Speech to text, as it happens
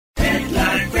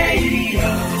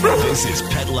This is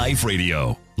Pet Life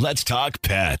Radio. Let's talk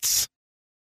pets.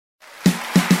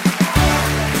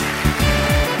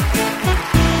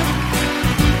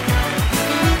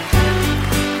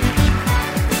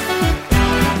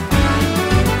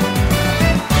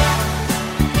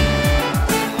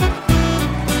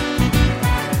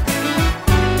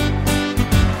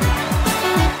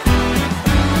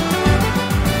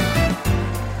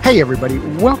 Hey everybody,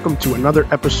 welcome to another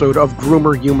episode of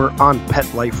Groomer Humor on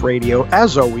Pet Life Radio.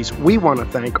 As always, we want to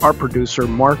thank our producer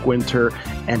Mark Winter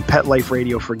and Pet Life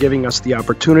Radio for giving us the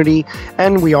opportunity,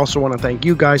 and we also want to thank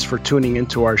you guys for tuning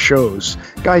into our shows.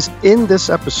 Guys, in this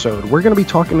episode, we're going to be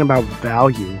talking about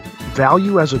value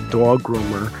as a dog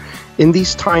groomer. In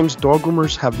these times, dog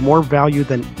groomers have more value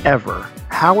than ever.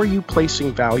 How are you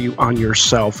placing value on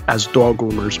yourself as dog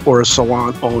groomers or a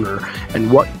salon owner?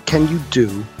 And what can you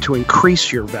do to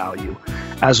increase your value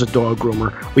as a dog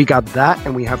groomer? We got that,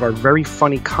 and we have our very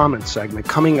funny comment segment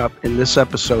coming up in this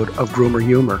episode of Groomer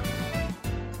Humor.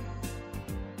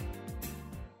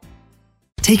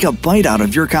 Take a bite out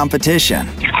of your competition.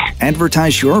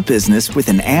 Advertise your business with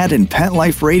an ad in Pet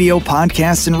Life Radio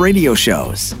podcasts and radio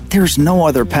shows. There's no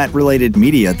other pet-related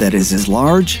media that is as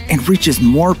large and reaches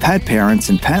more pet parents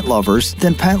and pet lovers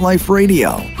than Pet Life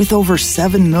Radio. With over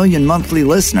 7 million monthly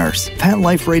listeners, Pet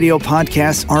Life Radio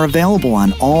podcasts are available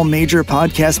on all major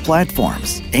podcast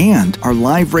platforms. And our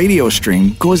live radio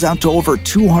stream goes out to over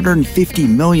 250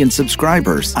 million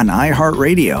subscribers on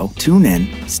iHeartRadio,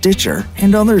 TuneIn, Stitcher,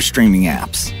 and other streaming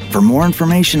apps. For more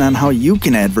information on how you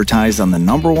can advertise on the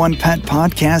 #1 pet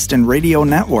podcast and radio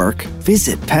network,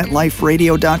 visit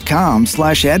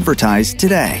PetLifeRadio.com/advertise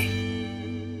today.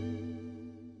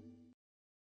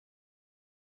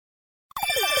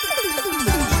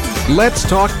 Let's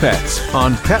Talk Pets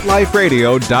on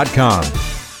PetLifeRadio.com.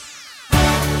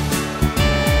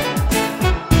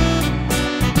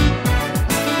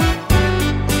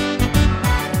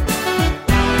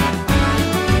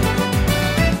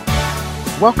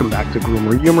 Welcome back to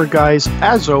Groomer Humor, guys.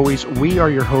 As always, we are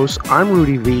your hosts. I'm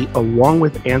Rudy V, along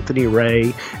with Anthony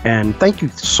Ray, and thank you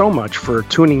so much for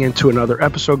tuning into another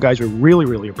episode, guys. We really,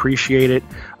 really appreciate it.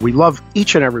 We love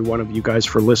each and every one of you guys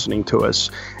for listening to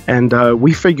us, and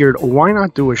we figured, why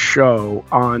not do a show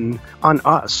on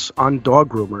us, on dog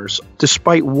groomers,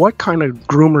 despite what kind of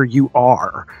groomer you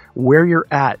are, where you're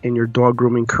at in your dog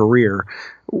grooming career.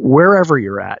 Wherever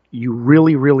you're at, you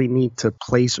really, really need to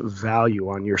place value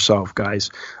on yourself,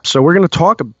 guys. So we're going to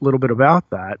talk a little bit about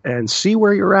that and see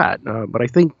where you're at. But I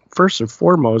think first and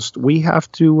foremost, we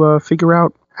have to figure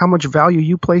out how much value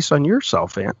you place on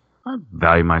yourself, Ant. I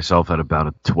value myself at about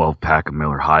a 12-pack of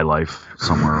Miller High Life,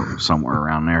 somewhere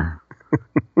around there.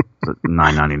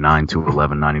 $9.99 to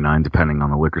 $11.99, depending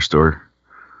on the liquor store.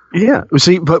 Yeah,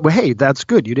 see, but hey, that's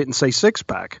good. You didn't say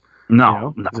 6-pack.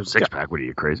 No, 6-pack. What are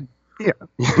you, crazy? Yeah,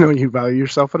 you value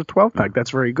yourself at a 12-pack.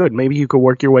 That's very good. Maybe you could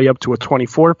work your way up to a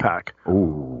 24-pack.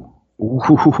 Ooh.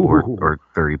 Or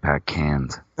 30-pack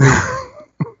cans.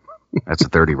 That's a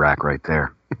 30 rack right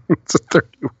there. It's a 30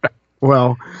 rack.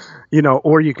 Well,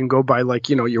 or you can go by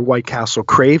your White Castle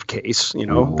Crave case.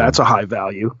 Ooh. That's a high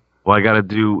value. Well, I got to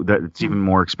do that. It's even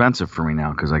more expensive for me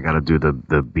now because I got to do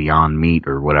the Beyond Meat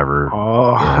or whatever.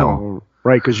 Oh,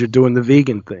 right, because you're doing the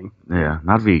vegan thing. Yeah,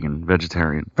 not vegan,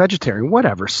 vegetarian. Vegetarian,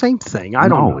 whatever, same thing. I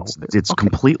don't know. It's okay.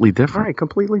 Completely different. All right,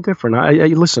 completely different. I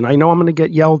listen, I know I'm going to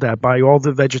get yelled at by all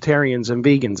the vegetarians and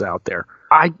vegans out there.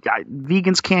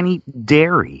 Vegans can't eat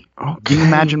dairy. Okay. Can you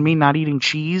imagine me not eating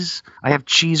cheese? I have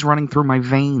cheese running through my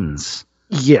veins.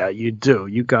 Yeah, you do.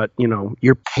 You got,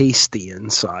 you're pasty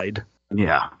inside.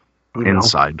 Yeah,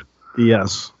 inside.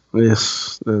 Yes.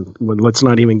 Let's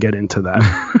not even get into that.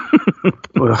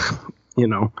 But,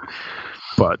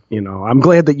 I'm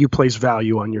glad that you place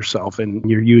value on yourself and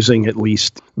you're using at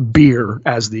least beer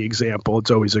as the example.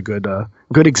 It's always a good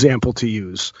example to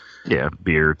use. Yeah,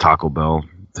 beer, Taco Bell.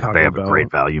 They have a great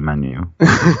value menu.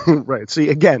 Right. See,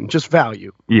 again, just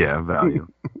value. Yeah, value.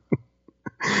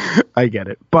 I get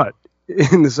it. But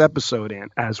in this episode,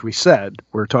 Ant, as we said,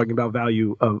 we're talking about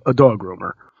value of a dog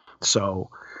groomer. So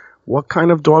what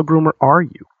kind of dog groomer are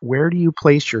you? Where do you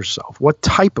place yourself? What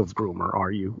type of groomer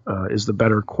are you is the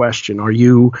better question. Are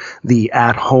you the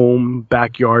at-home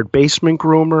backyard basement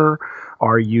groomer?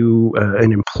 Are you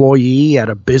an employee at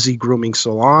a busy grooming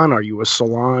salon? Are you a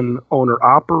salon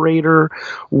owner-operator?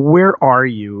 Where are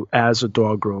you as a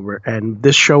dog groomer? And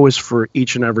this show is for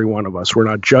each and every one of us. We're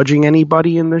not judging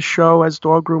anybody in this show as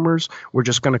dog groomers. We're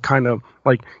just going to kind of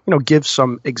give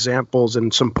some examples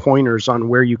and some pointers on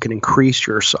where you can increase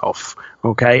yourself,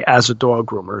 okay, as a dog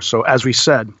groomer. So as we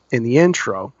said in the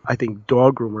intro, I think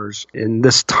dog groomers in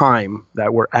this time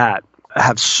that we're at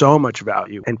have so much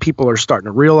value, and people are starting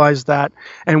to realize that.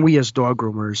 And we as dog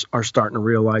groomers are starting to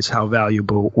realize how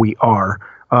valuable we are.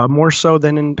 More so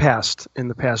than in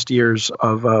the past years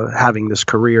of having this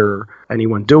career, or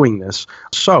anyone doing this.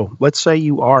 So let's say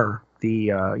you are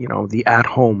the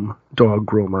at-home dog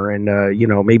groomer,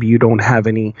 and maybe you don't have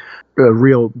any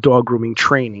real dog grooming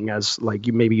training, as like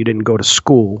maybe you didn't go to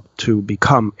school to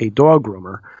become a dog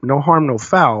groomer. No harm, no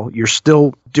foul. You're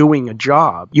still doing a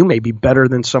job. You may be better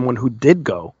than someone who did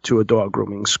go to a dog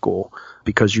grooming school,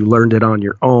 because you learned it on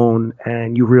your own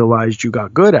and you realized you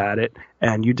got good at it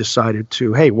and you decided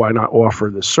to, hey, why not offer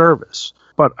this service?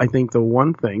 But I think the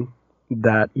one thing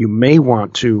that you may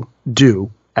want to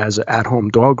do as an at-home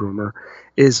dog groomer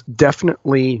is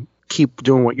definitely keep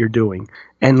doing what you're doing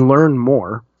and learn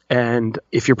more. And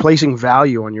if you're placing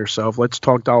value on yourself, let's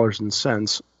talk dollars and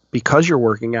cents. Because you're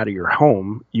working out of your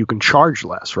home, you can charge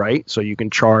less, right? So you can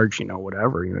charge,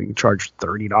 whatever, you can charge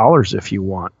 $30 if you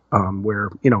want, where,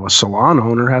 a salon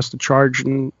owner has to charge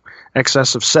in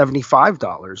excess of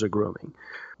 $75 a grooming.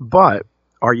 But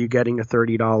are you getting a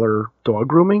 $30 dog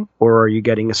grooming, or are you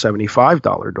getting a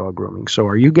 $75 dog grooming? So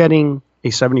are you getting a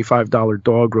 $75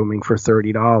 dog grooming for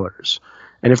 $30?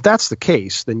 And if that's the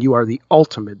case, then you are the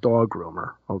ultimate dog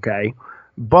groomer, okay?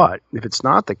 But if it's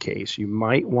not the case, you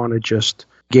might want to just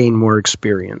gain more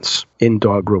experience in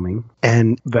dog grooming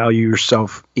and value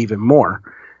yourself even more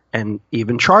and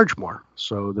even charge more.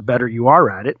 So the better you are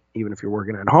at it, even if you're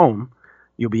working at home,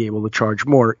 you'll be able to charge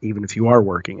more even if you are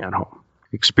working at home.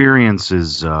 Experience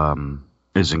is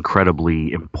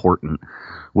incredibly important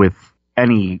with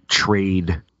any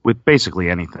trade, with basically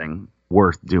anything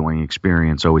worth doing.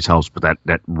 Experience always helps, but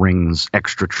that rings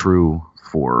extra true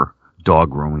for dog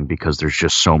grooming, because there's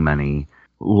just so many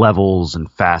levels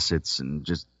and facets and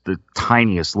just the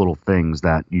tiniest little things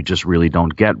that you just really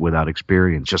don't get without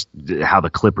experience. Just how the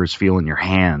clippers feel in your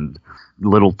hand,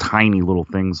 tiny little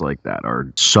things like that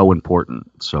are so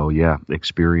important. So yeah,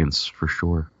 experience for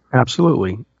sure.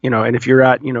 Absolutely. And if you're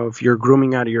if you're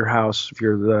grooming out of your house, if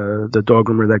you're the dog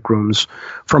groomer that grooms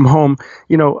from home,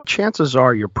 chances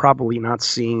are you're probably not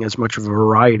seeing as much of a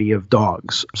variety of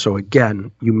dogs. So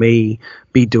again, you may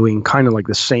be doing kind of like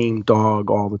the same dog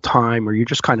all the time, or you're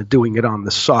just kind of doing it on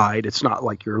the side. It's not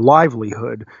like your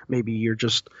livelihood. Maybe you're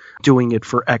just doing it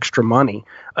for extra money.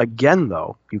 Again,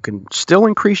 though, you can still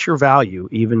increase your value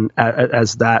even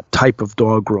as that type of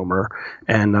dog groomer.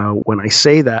 And when I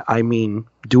say that, I mean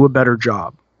do a better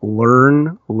job.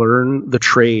 Learn the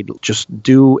trade. Just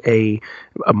do a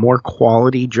more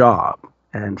quality job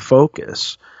and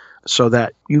focus so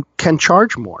that you can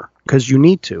charge more, because you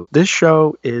need to. This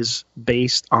show is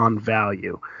based on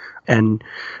value, and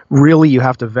really you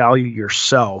have to value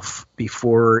yourself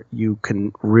before you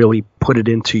can really put it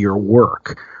into your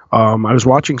work. I was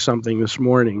watching something this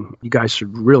morning. You guys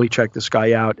should really check this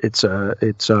guy out. It's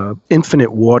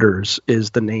Infinite Waters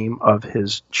is the name of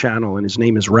his channel, and his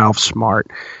name is Ralph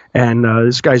Smart. And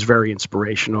this guy's very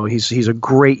inspirational. He's a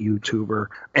great YouTuber.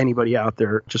 Anybody out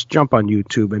there, just jump on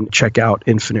YouTube and check out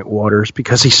Infinite Waters,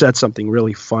 because he said something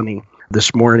really funny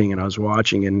this morning, and I was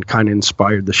watching and kind of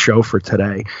inspired the show for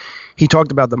today. He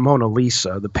talked about the Mona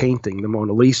Lisa, the painting, the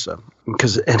Mona Lisa,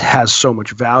 because it has so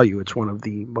much value. It's one of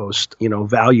the most,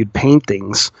 valued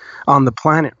paintings on the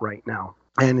planet right now.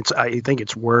 And I think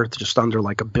it's worth just under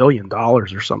like $1 billion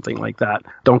or something like that.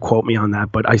 Don't quote me on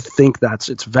that, but I think that's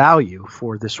its value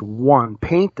for this one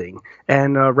painting.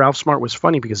 And Ralph Smart was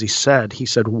funny because he said,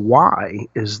 why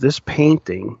is this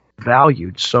painting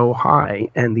valued so high?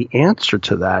 And the answer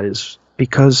to that is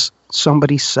because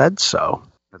somebody said so.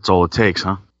 That's all it takes,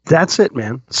 huh? That's it,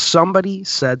 man. Somebody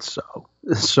said so.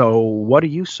 So what are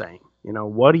you saying?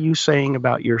 What are you saying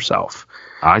about yourself?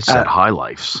 I said high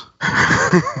lifes.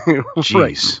 Jeez.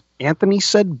 Right. Anthony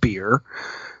said beer.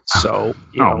 So,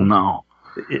 no.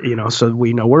 So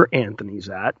we know where Anthony's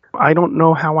at. I don't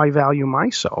know how I value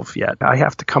myself yet. I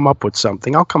have to come up with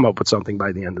something. I'll come up with something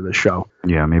by the end of the show.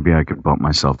 Yeah, maybe I could bump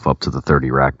myself up to the 30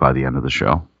 rack by the end of the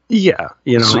show. Yeah.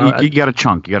 So you got to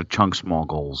chunk. You got to chunk small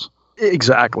goals.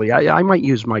 Exactly. I might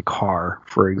use my car,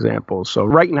 for example. So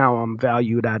right now I'm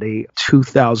valued at a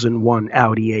 2001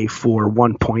 Audi A4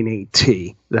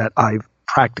 1.8T that I've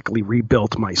practically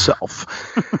rebuilt myself.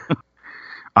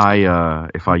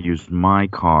 If I use my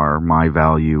car, my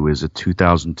value is a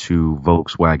 2002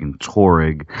 Volkswagen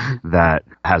Touareg that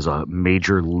has a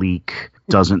major leak,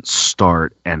 doesn't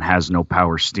start, and has no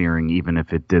power steering even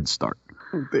if it did start.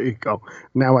 There you go.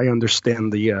 Now I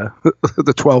understand the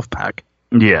 12-pack.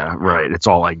 Yeah, right. It's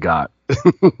all I got.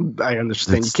 I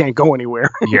understand. You can't go anywhere.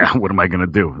 Yeah, what am I going to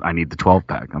do? I need the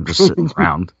 12-pack. I'm just sitting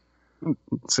around.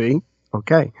 See?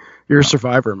 Okay. You're a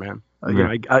survivor, man. You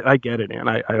know, I get it, and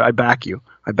I back you.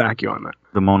 I back you on that.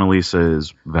 The Mona Lisa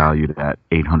is valued at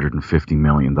 $850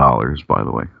 million, by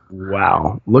the way.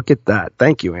 Wow. Look at that.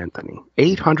 Thank you, Anthony.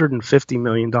 $850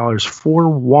 million for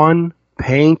one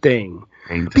painting.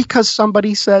 Because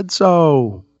somebody said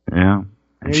so. Yeah.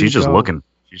 And There she's you just go. looking.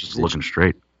 She's just looking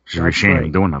straight. She's That's ashamed right.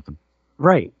 of doing nothing.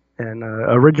 Right. And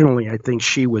originally, I think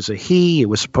she was a he. It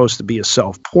was supposed to be a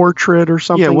self-portrait or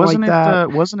something wasn't like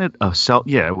that. wasn't it a self?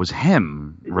 Yeah, it was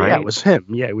him, right? Yeah, it was him.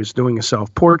 Yeah, he was doing a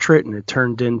self-portrait, and it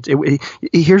turned into...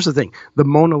 Here's the thing. The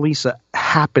Mona Lisa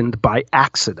happened by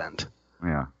accident.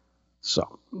 Yeah.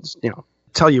 So, you know,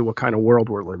 tell you what kind of world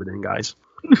we're living in, guys.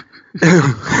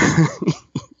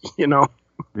 You know?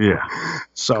 Yeah.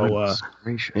 So, Goodness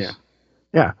gracious. yeah.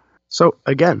 Yeah. So,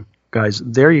 again, guys,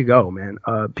 there you go, man.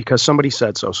 Because somebody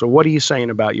said so. So what are you saying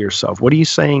about yourself? What are you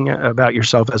saying about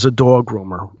yourself as a dog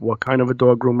groomer? What kind of a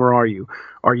dog groomer are you?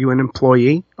 Are you an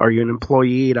employee? Are you an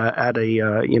employee at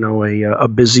a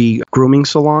busy grooming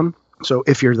salon? So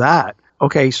if you're that,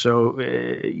 okay, so,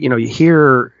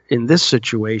 here in this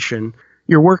situation,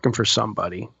 you're working for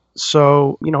somebody.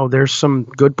 So, there's some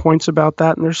good points about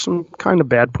that, and there's some kind of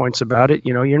bad points about it.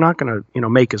 You're not going to,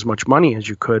 make as much money as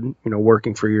you could,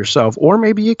 working for yourself. Or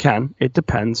maybe you can. It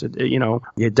depends.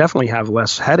 You definitely have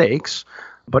less headaches.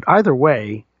 But either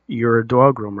way, you're a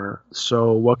dog groomer.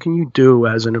 So what can you do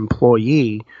as an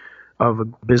employee of a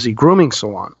busy grooming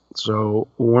salon? So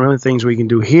one of the things we can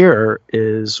do here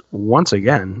is, once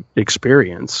again,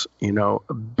 experience,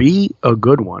 be a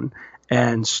good one.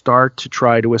 And start to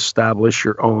try to establish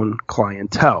your own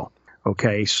clientele.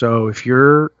 Okay, so if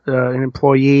you're an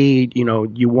employee,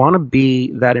 you want to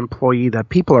be that employee that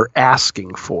people are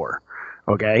asking for.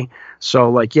 Okay,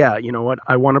 so like, yeah, you know what?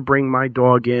 I want to bring my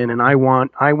dog in, and I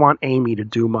want Amy to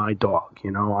do my dog.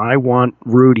 I want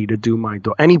Rudy to do my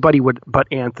dog. Anybody would, but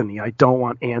Anthony. I don't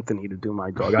want Anthony to do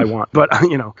my dog. I want, but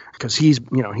because he's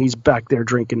back there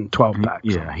drinking 12 packs.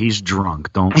 Yeah, he's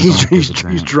drunk. Don't. He's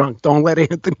drunk. Don't let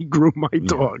Anthony groom my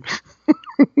dog.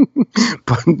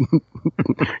 But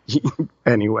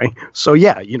anyway, so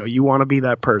yeah, you want to be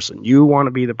that person. You want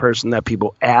to be the person that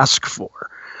people ask for.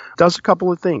 Does a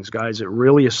couple of things, guys. It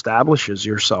really establishes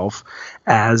yourself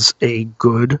as a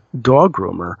good dog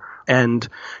groomer, and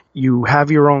you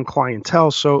have your own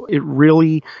clientele. So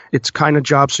it's kind of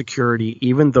job security,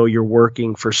 even though you're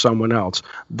working for someone else.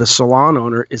 The salon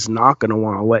owner is not going to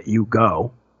want to let you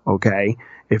go. Okay.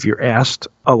 If you're asked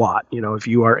a lot, if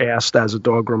you are asked as a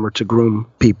dog groomer to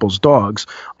groom people's dogs,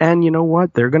 and you know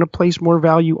what, they're going to place more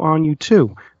value on you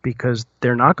too, because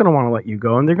they're not going to want to let you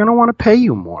go, and they're going to want to pay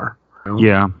you more.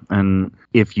 Yeah, and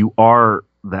if you are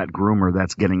that groomer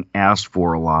that's getting asked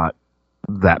for a lot,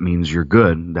 that means you're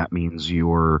good. That means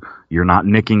you're not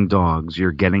nicking dogs.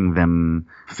 You're getting them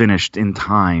finished in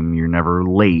time. You're never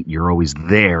late. You're always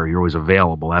there. You're always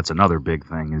available. That's another big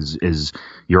thing is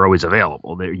you're always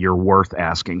available. You're worth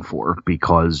asking for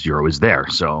because you're always there.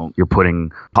 So you're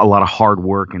putting a lot of hard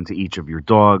work into each of your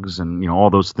dogs, and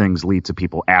all those things lead to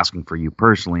people asking for you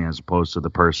personally, as opposed to the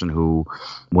person who,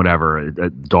 whatever,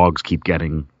 dogs keep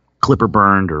getting clipper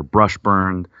burned or brush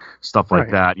burned, stuff like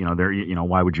that.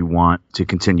 Why would you want to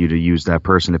continue to use that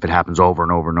person if it happens over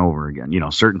and over and over again?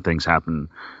 Certain things happen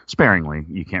sparingly.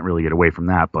 You can't really get away from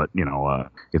that. But,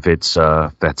 if it's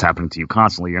that's happening to you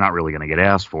constantly, you're not really going to get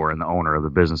asked for, and the owner of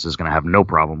the business is going to have no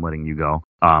problem letting you go.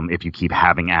 If you keep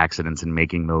having accidents and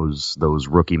making those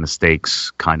rookie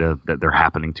mistakes kind of that they're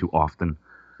happening too often.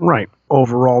 Right.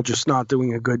 Overall, just not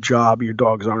doing a good job. Your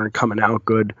dogs aren't coming out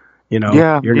good.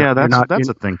 That's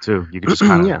a thing too. You can just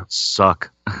kind of suck.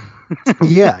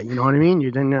 Yeah, you know what I mean?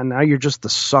 Now you're just the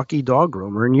sucky dog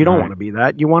groomer, and you don't want to be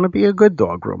that. You want to be a good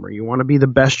dog groomer. You want to be the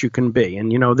best you can be. And,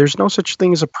 there's no such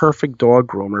thing as a perfect dog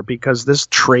groomer, because this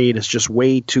trade is just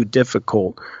way too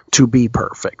difficult to be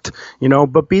perfect,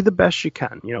 but be the best you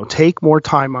can. Take more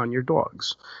time on your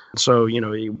dogs. So,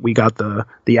 we got the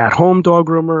at-home dog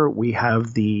groomer. We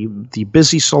have the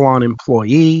busy salon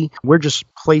employee. We're just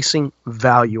placing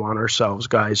value on ourselves,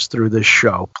 guys, through this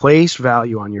show. Place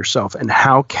value on yourself. And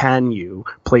how can you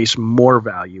place more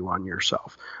value on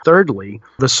yourself? Thirdly,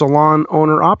 the salon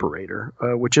owner-operator,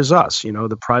 which is us,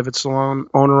 the private salon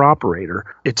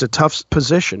owner-operator. It's a tough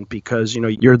position because,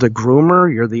 you're the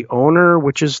groomer, you're the owner,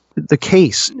 which is the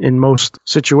case in most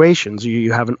situations.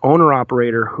 You have an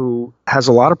owner-operator who has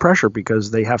a lot of pressure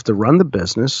because they have to run the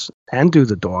business and do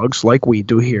the dogs like we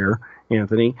do here,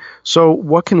 Anthony. So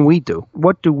what can we do?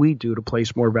 What do we do to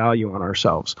place more value on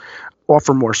ourselves?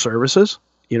 Offer more services.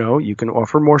 You can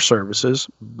offer more services.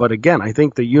 But again, I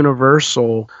think the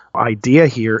universal idea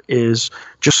here is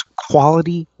just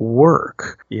quality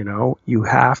work. You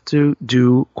have to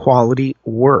do quality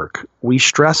work. We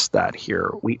stress that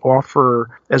here. We offer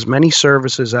as many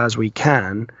services as we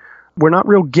can. We're not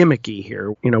real gimmicky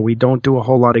here. We don't do a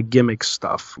whole lot of gimmick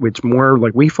stuff. It's more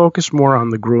like we focus more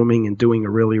on the grooming and doing a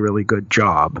really, really good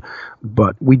job.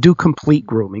 But we do complete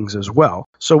groomings as well.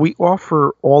 So we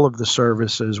offer all of the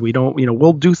services. We don't,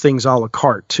 we'll do things a la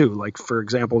carte too. Like, for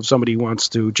example, if somebody wants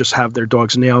to just have their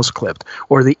dog's nails clipped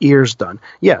or the ears done.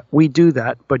 Yeah, we do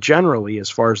that. But generally, as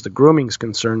far as the grooming is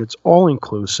concerned, it's all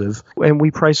inclusive and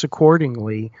we price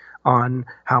accordingly on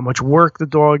how much work the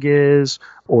dog is,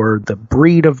 or the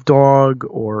breed of dog,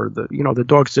 or the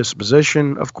dog's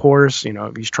disposition, of course.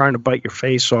 If he's trying to bite your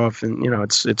face off, and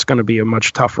it's going to be a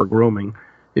much tougher grooming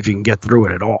if you can get through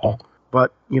it at all.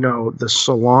 But the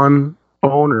salon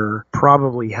owner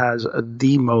probably has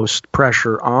the most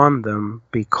pressure on them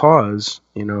because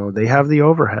they have the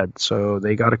overhead, so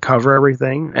they got to cover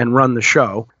everything and run the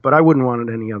show. But I wouldn't want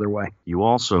it any other way. You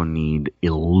also need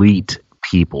elite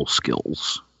people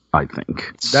skills, I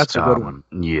think. That's a good one.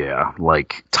 Yeah,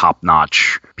 like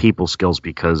top-notch people skills,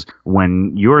 because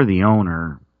when you're the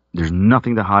owner, there's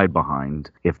nothing to hide behind.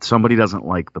 If somebody doesn't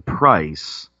like the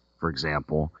price, for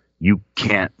example, you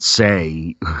can't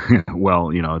say, well,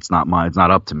 it's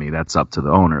not up to me. That's up to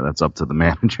the owner. That's up to the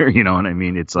manager. You know what I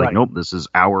mean? It's like, right. Nope, this is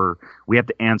we have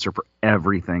to answer for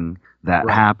everything that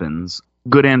happens.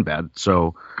 Good and bad.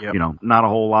 So, yep. Not a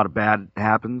whole lot of bad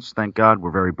happens. Thank God. We're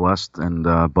very blessed. And,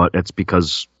 but it's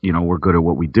because, we're good at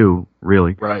what we do,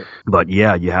 really. Right. But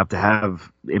yeah, you have to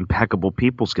have impeccable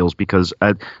people skills, because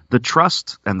the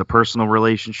trust and the personal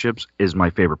relationships is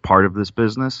my favorite part of this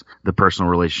business. The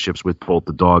personal relationships with both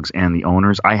the dogs and the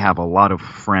owners. I have a lot of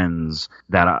friends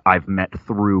that I've met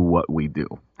through what we do.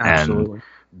 Absolutely.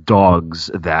 And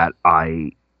dogs that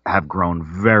I have grown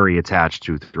very attached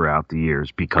to throughout the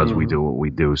years because we do what we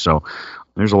do. So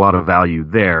there's a lot of value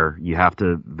there. You have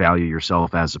to value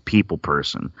yourself as a people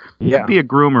person. You can be a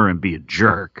groomer and be a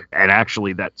jerk. And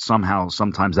actually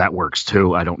sometimes that works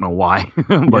too. I don't know why,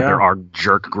 but there are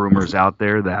jerk groomers out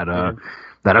there that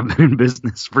have been in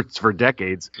business for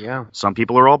decades. Yeah. Some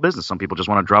people are all business. Some people just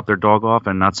want to drop their dog off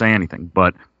and not say anything.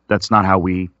 But that's not how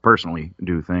we personally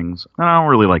do things. And I don't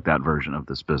really like that version of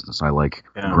this business. I like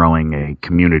growing a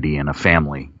community and a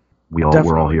family.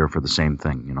 We're all here for the same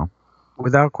thing,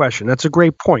 Without question. That's a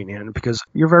great point, Ann, because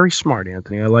you're very smart,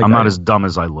 Anthony. I'm not as dumb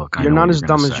as I look. You're not as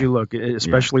dumb as you look,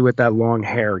 especially with that long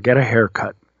hair. Get a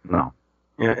haircut. No.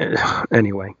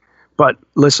 Anyway. But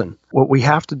listen, what we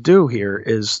have to do here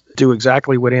is do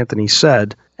exactly what Anthony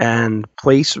said and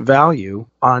place value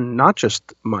on not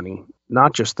just money,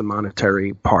 not just the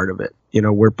monetary part of it.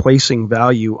 We're placing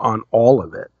value on all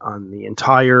of it, on the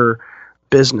entire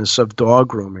business of dog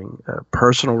grooming,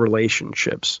 personal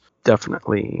relationships.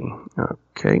 Definitely.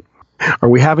 Okay. Are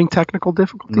we having technical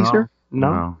difficulties here?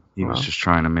 No. He was just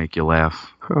trying to make you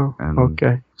laugh. Oh,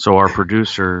 okay. So our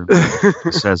producer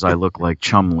says I look like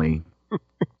Chumley.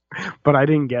 But I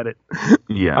didn't get it.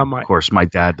 Yeah, of course, my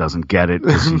dad doesn't get it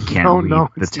because he can't read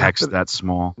the text that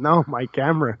small. No, my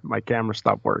camera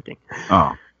stopped working.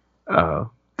 Oh.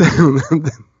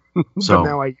 So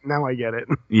now I get it.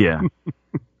 Yeah.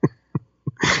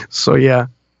 So yeah.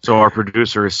 So our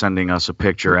producer is sending us a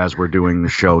picture as we're doing the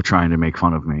show, trying to make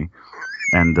fun of me,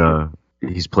 and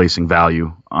he's placing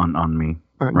value on me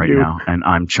now, and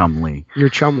I'm Chumley. You're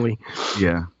Chumley.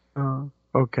 Yeah.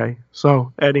 Okay.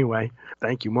 So anyway,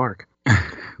 thank you, Mark.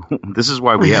 This is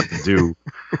why we have to do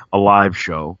a live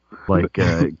show, like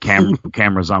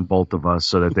cameras on both of us,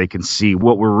 so that they can see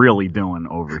what we're really doing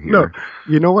over here. No,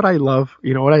 you know what I love?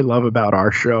 You know what I love about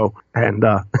our show? And,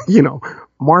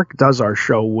 Mark does our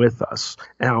show with us.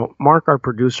 Now, Mark, our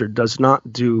producer, does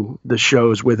not do the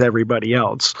shows with everybody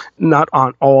else. Not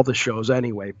on all the shows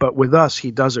anyway. But with us, he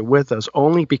does it with us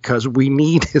only because we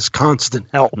need his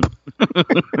constant help.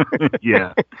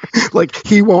 Yeah. Like,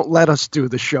 he won't let us do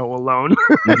the show alone.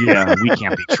 Yeah, we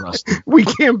can't be trusted. We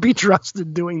can't be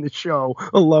trusted doing the show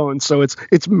alone. So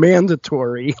it's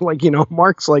mandatory. Like,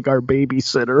 Mark's like our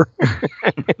babysitter.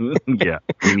 Yeah.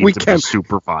 We need to be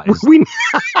supervised.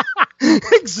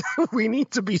 We need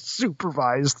to be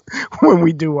supervised when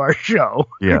we do our show.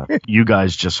 Yeah, you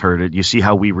guys just heard it. You see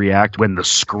how we react when the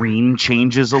screen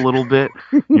changes a little bit?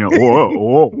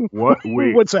 Whoa, what?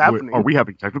 Wait, what's happening? Are we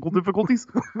having technical difficulties?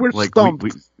 We're stumped.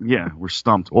 We're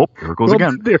stumped. Oh, there it goes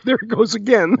again. There it goes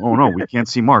again. Oh, no, we can't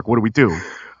see Mark. What do we do?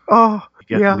 Oh,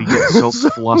 we get so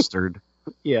flustered.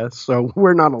 Yeah, so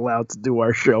we're not allowed to do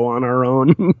our show on our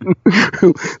own.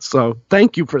 So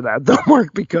thank you for that, though,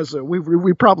 Mark, because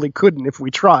we probably couldn't if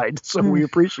we tried. So we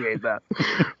appreciate that.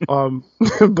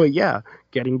 But yeah,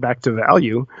 getting back to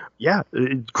value. Yeah,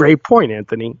 great point,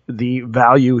 Anthony. The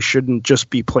value shouldn't just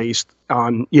be placed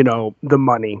on, the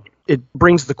money. It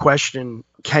brings the question,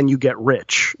 can you get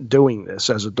rich doing this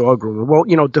as a dog groomer?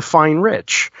 Well, define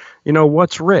rich.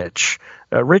 What's rich?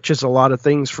 Rich is a lot of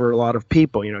things for a lot of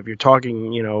people. If you're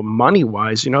talking,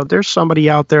 money-wise, there's somebody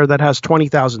out there that has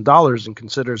 $20,000 and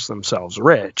considers themselves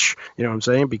rich. You know what I'm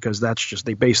saying? Because that's just,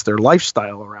 they base their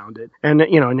lifestyle around it. And,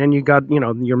 and then you got,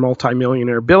 your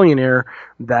multimillionaire, billionaire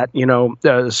that,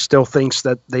 still thinks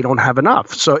that they don't have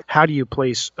enough. So how do you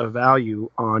place a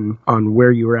value on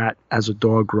where you're at as a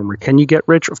dog groomer? Can you get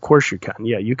rich? Of course you can.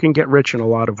 Yeah, you can get rich in a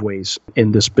lot of ways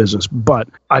in this business. But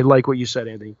I like what you said,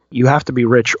 Anthony. You have to be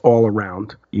rich all around.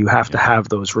 You have to have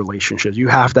those relationships. You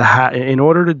have to have, in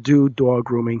order to do dog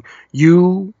grooming,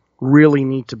 you really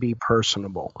need to be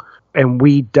personable. And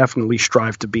we definitely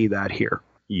strive to be that here.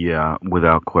 Yeah,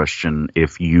 without question.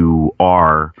 If you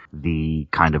are the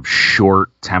kind of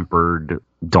short-tempered,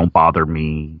 don't bother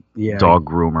me dog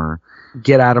groomer,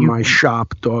 get out of my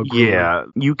shop, dog groomer. Yeah,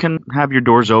 you can have your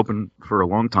doors open for a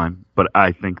long time, but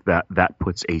I think that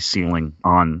puts a ceiling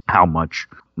on how much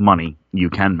money you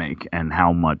can make and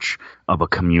how much of a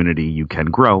community you can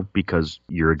grow because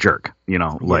you're a jerk.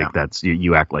 That's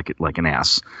you act like an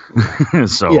ass.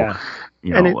 So,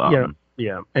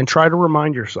 and try to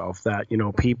remind yourself that,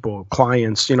 people,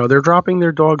 clients, they're dropping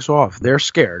their dogs off. They're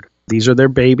scared. These are their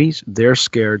babies. They're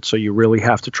scared. So you really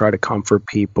have to try to comfort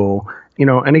people,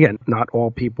 and again, not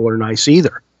all people are nice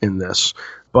either in this,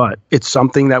 but it's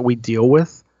something that we deal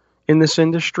with in this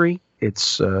industry.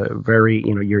 It's very,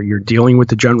 you're dealing with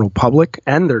the general public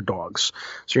and their dogs.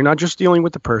 So you're not just dealing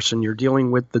with the person, you're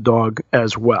dealing with the dog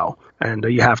as well. And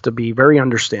you have to be very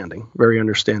understanding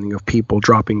of people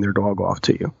dropping their dog off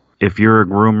to you. If you're a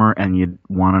groomer and you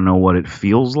want to know what it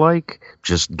feels like,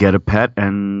 just get a pet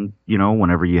and,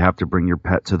 whenever you have to bring your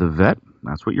pet to the vet,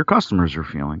 that's what your customers are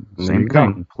feeling. Same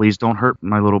thing. Please don't hurt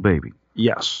my little baby.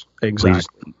 Yes,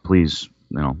 exactly. Please,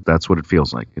 that's what it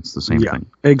feels like. It's the same thing.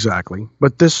 Exactly.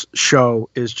 But this show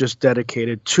is just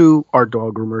dedicated to our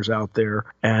dog groomers out there.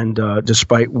 And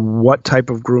despite what type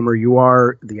of groomer you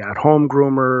are, the at-home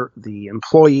groomer, the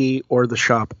employee, or the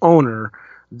shop owner,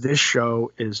 this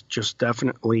show is just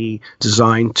definitely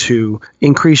designed to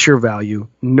increase your value.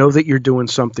 Know that you're doing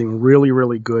something really,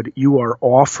 really good. You are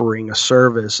offering a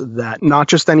service that not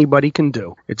just anybody can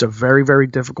do. It's a very, very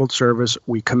difficult service.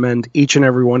 We commend each and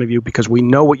every one of you because we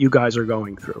know what you guys are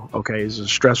going through. Okay, it's a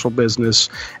stressful business,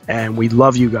 and we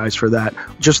love you guys for that.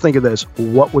 Just think of this.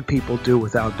 What would people do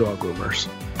without dog groomers?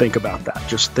 Think about that.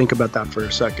 Just think about that for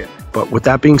a second. But with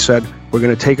that being said, we're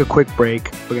going to take a quick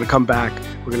break. We're going to come back.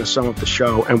 We're going to sum up the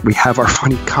show, and we have our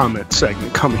funny comment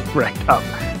segment coming right up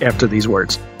after these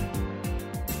words.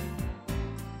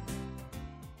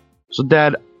 So,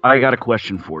 Dad, I got a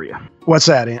question for you. What's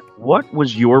that, Ant? What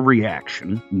was your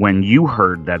reaction when you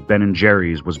heard that Ben &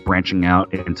 Jerry's was branching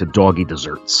out into doggy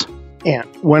desserts? And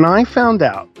when I found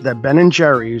out that Ben &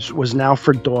 Jerry's was now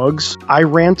for dogs, I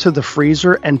ran to the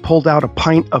freezer and pulled out a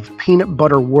pint of Peanut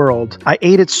Butter World. I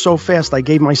ate it so fast I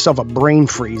gave myself a brain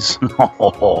freeze.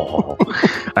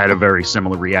 I had a very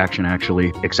similar reaction,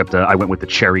 actually, except I went with the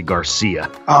Cherry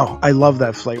Garcia. Oh, I love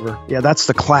that flavor. Yeah, that's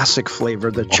the classic flavor,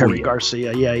 the Cherry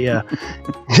Garcia. Yeah.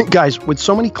 Guys, with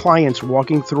so many clients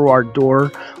walking through our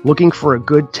door looking for a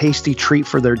good, tasty treat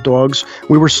for their dogs,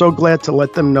 we were so glad to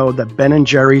let them know that Ben &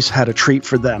 Jerry's had a treat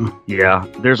for them. Yeah,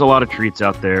 there's a lot of treats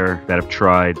out there that have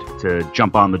tried to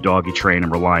jump on the doggy train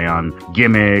and rely on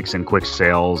gimmicks and quick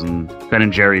sales, and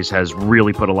Ben & Jerry's has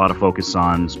really put a lot of focus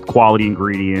on some quality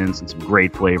ingredients and some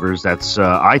great flavors. That's,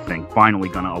 I think, finally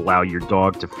going to allow your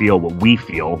dog to feel what we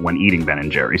feel when eating Ben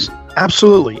 & Jerry's.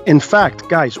 Absolutely. In fact,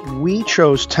 guys, we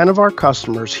chose 10 of our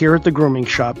customers here at the grooming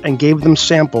shop and gave them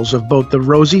samples of both the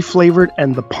rosy flavored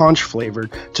and the punch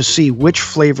flavored to see which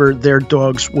flavor their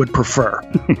dogs would prefer.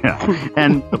 Yeah.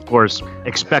 And, of course,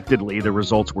 expectedly, the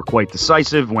results were quite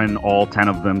decisive when all 10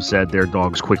 of them said their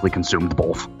dogs quickly consumed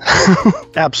both.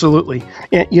 Absolutely.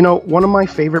 And, one of my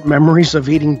favorite memories of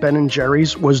eating Ben &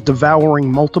 Jerry's was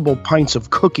devouring multiple pints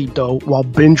of cookie dough while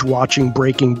binge watching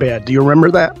Breaking Bad. Do you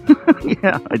remember that?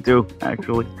 Yeah, I do. too,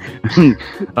 actually. You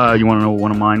want to know what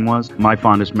one of mine was? My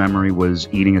fondest memory was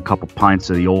eating a couple pints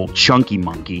of the old Chunky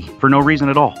Monkey for no reason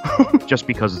at all. Just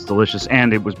because it's delicious,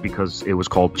 and it was because it was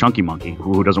called Chunky Monkey.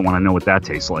 Who doesn't want to know what that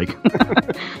tastes like?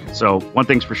 So, one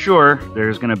thing's for sure,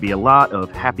 there's going to be a lot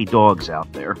of happy dogs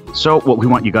out there. So, what we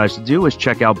want you guys to do is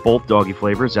check out both doggy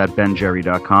flavors at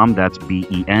benjerry.com. That's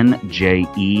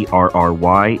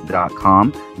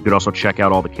BenJerry.com. You could also check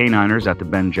out all the K9ers at the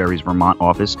Ben Jerry's Vermont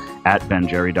office at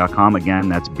benjerry.com. Again,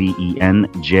 that's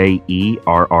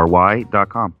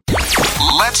BenJerry.com.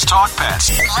 Let's talk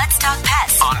pets Let's talk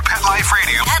pets on Pet Life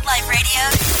Radio. Pet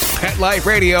Life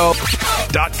Radio.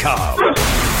 PetLifeRadio.com.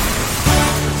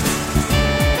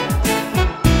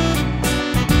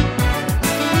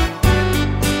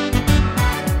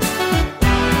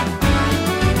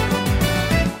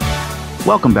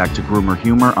 Welcome back to Groomer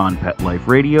Humor on Pet Life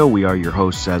Radio. We are your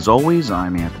hosts as always.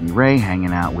 I'm Anthony Ray,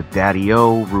 hanging out with Daddy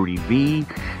O, Rudy V,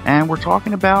 and we're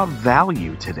talking about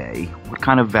value today. What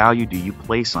kind of value do you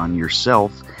place on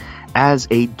yourself as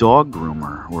a dog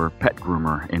groomer or pet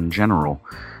groomer in general?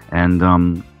 And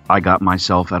I got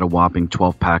myself at a whopping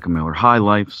 12-pack of Miller High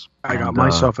Lifes. I got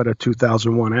myself at a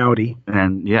 2001 Audi.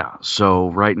 And yeah, so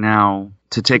right now,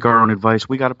 to take our own advice,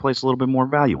 we got to place a little bit more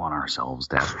value on ourselves,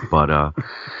 Dad.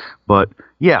 But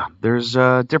yeah, there's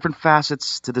different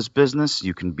facets to this business.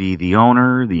 You can be the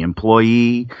owner, the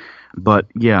employee, but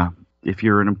yeah, if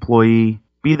you're an employee,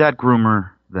 be that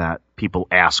groomer that people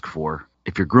ask for.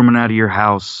 If you're grooming out of your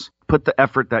house, put the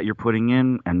effort that you're putting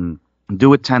in and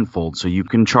do it tenfold so you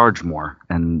can charge more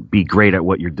and be great at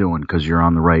what you're doing because you're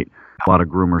on the right. A lot of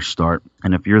groomers start.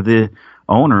 And if you're the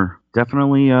owner,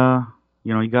 definitely,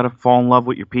 you got to fall in love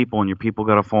with your people and your people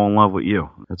got to fall in love with you.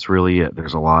 That's really it.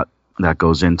 There's a lot that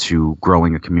goes into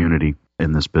growing a community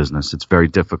in this business. It's very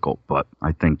difficult, but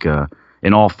I think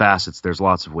in all facets, there's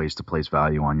lots of ways to place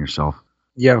value on yourself.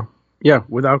 Yeah,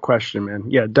 without question, man.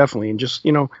 Yeah, definitely. And just,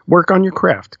 work on your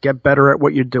craft. Get better at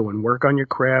what you're doing. Work on your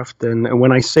craft. And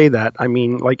when I say that, I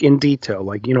mean, like in detail,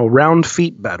 like, round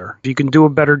feet better. If you can do a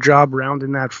better job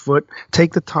rounding that foot,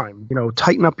 take the time,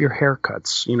 tighten up your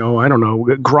haircuts, I don't know,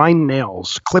 grind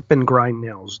nails, clip and grind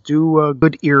nails, do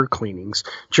good ear cleanings.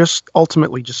 Just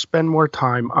ultimately just spend more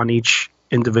time on each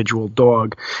individual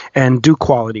dog and do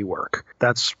quality work.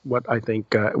 That's what I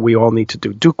think we all need to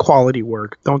do. Do quality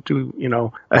work. Don't do,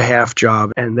 a half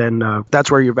job. And then that's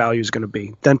where your value is going to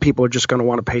be. Then people are just going to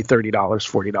want to pay $30,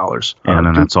 $40. And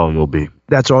then that's all you'll be.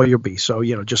 That's all you'll be. So,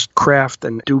 just craft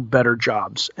and do better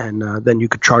jobs. And then you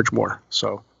could charge more.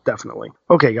 So definitely.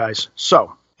 Okay, guys.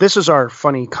 So this is our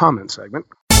funny comment segment.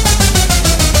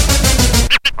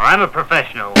 I'm a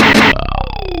professional.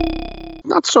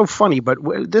 Not so funny, but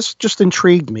this just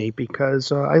intrigued me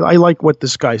because I like what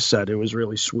this guy said. It was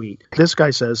really sweet. This guy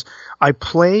says, I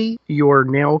play your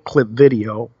nail clip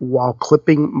video while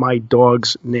clipping my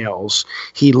dog's nails.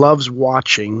 He loves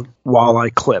watching while I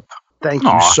clip. Thank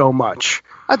you so much.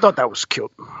 I thought that was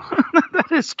cute. That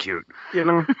is cute.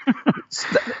 I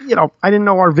didn't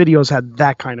know our videos had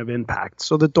that kind of impact.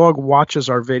 So the dog watches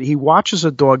our video. He watches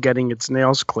a dog getting its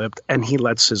nails clipped, and he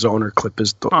lets his owner clip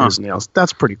his nails.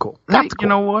 That's pretty cool. That's cool. You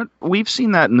know what? We've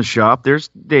seen that in the shop. There's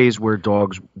days where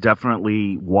dogs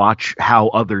definitely watch how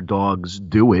other dogs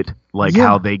do it, like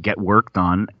how they get work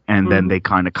done, and then they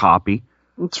kind of copy.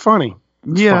 It's funny.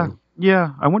 Funny.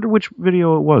 Yeah, I wonder which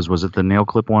video it was. Was it the nail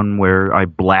clip one where I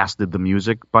blasted the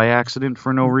music by accident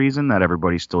for no reason that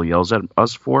everybody still yells at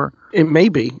us for? It may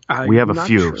be. We have a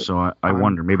few, so I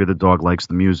wonder. Maybe the dog likes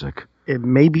the music. It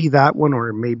may be that one, or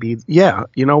it may be... Yeah,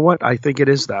 you know what? I think it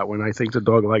is that one. I think the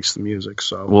dog likes the music,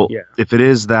 so... Well, yeah. If it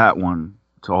is that one,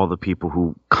 to all the people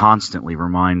who constantly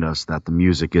remind us that the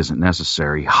music isn't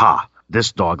necessary,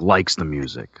 this dog likes the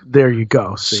music. There you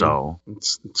go. See? So...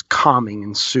 It's calming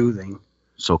and soothing.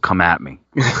 So come at me.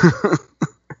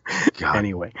 God,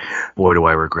 anyway. Boy, do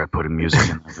I regret putting music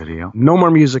in the video. No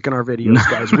more music in our videos,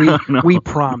 guys. We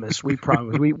promise. We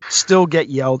promise. We still get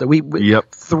yelled at.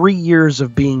 3 years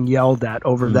of being yelled at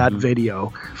over that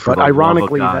video. For but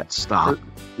ironically, stop.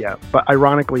 But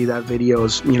ironically, that video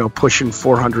is pushing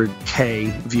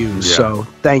 400K views. Yeah. So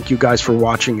thank you guys for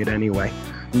watching it anyway.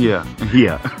 Yeah.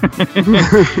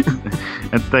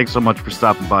 And thanks so much for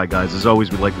stopping by, guys. As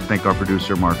always, we'd like to thank our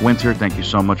producer, Mark Winter. Thank you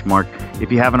so much, Mark. If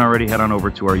you haven't already, head on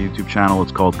over to our YouTube channel.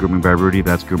 It's called Grooming by Rudy.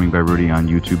 That's Grooming by Rudy on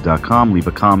YouTube.com. Leave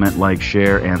a comment, like,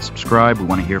 share, and subscribe. We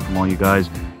want to hear from all you guys.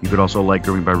 You could also like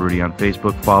Grooming by Rudy on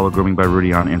Facebook, follow Grooming by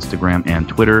Rudy on Instagram and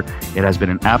Twitter. It has been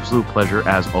an absolute pleasure,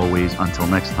 as always. Until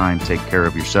next time, take care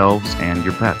of yourselves and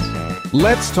your pets.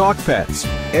 Let's Talk Pets,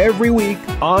 every week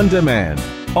on demand,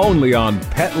 only on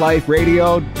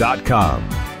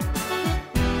PetLifeRadio.com.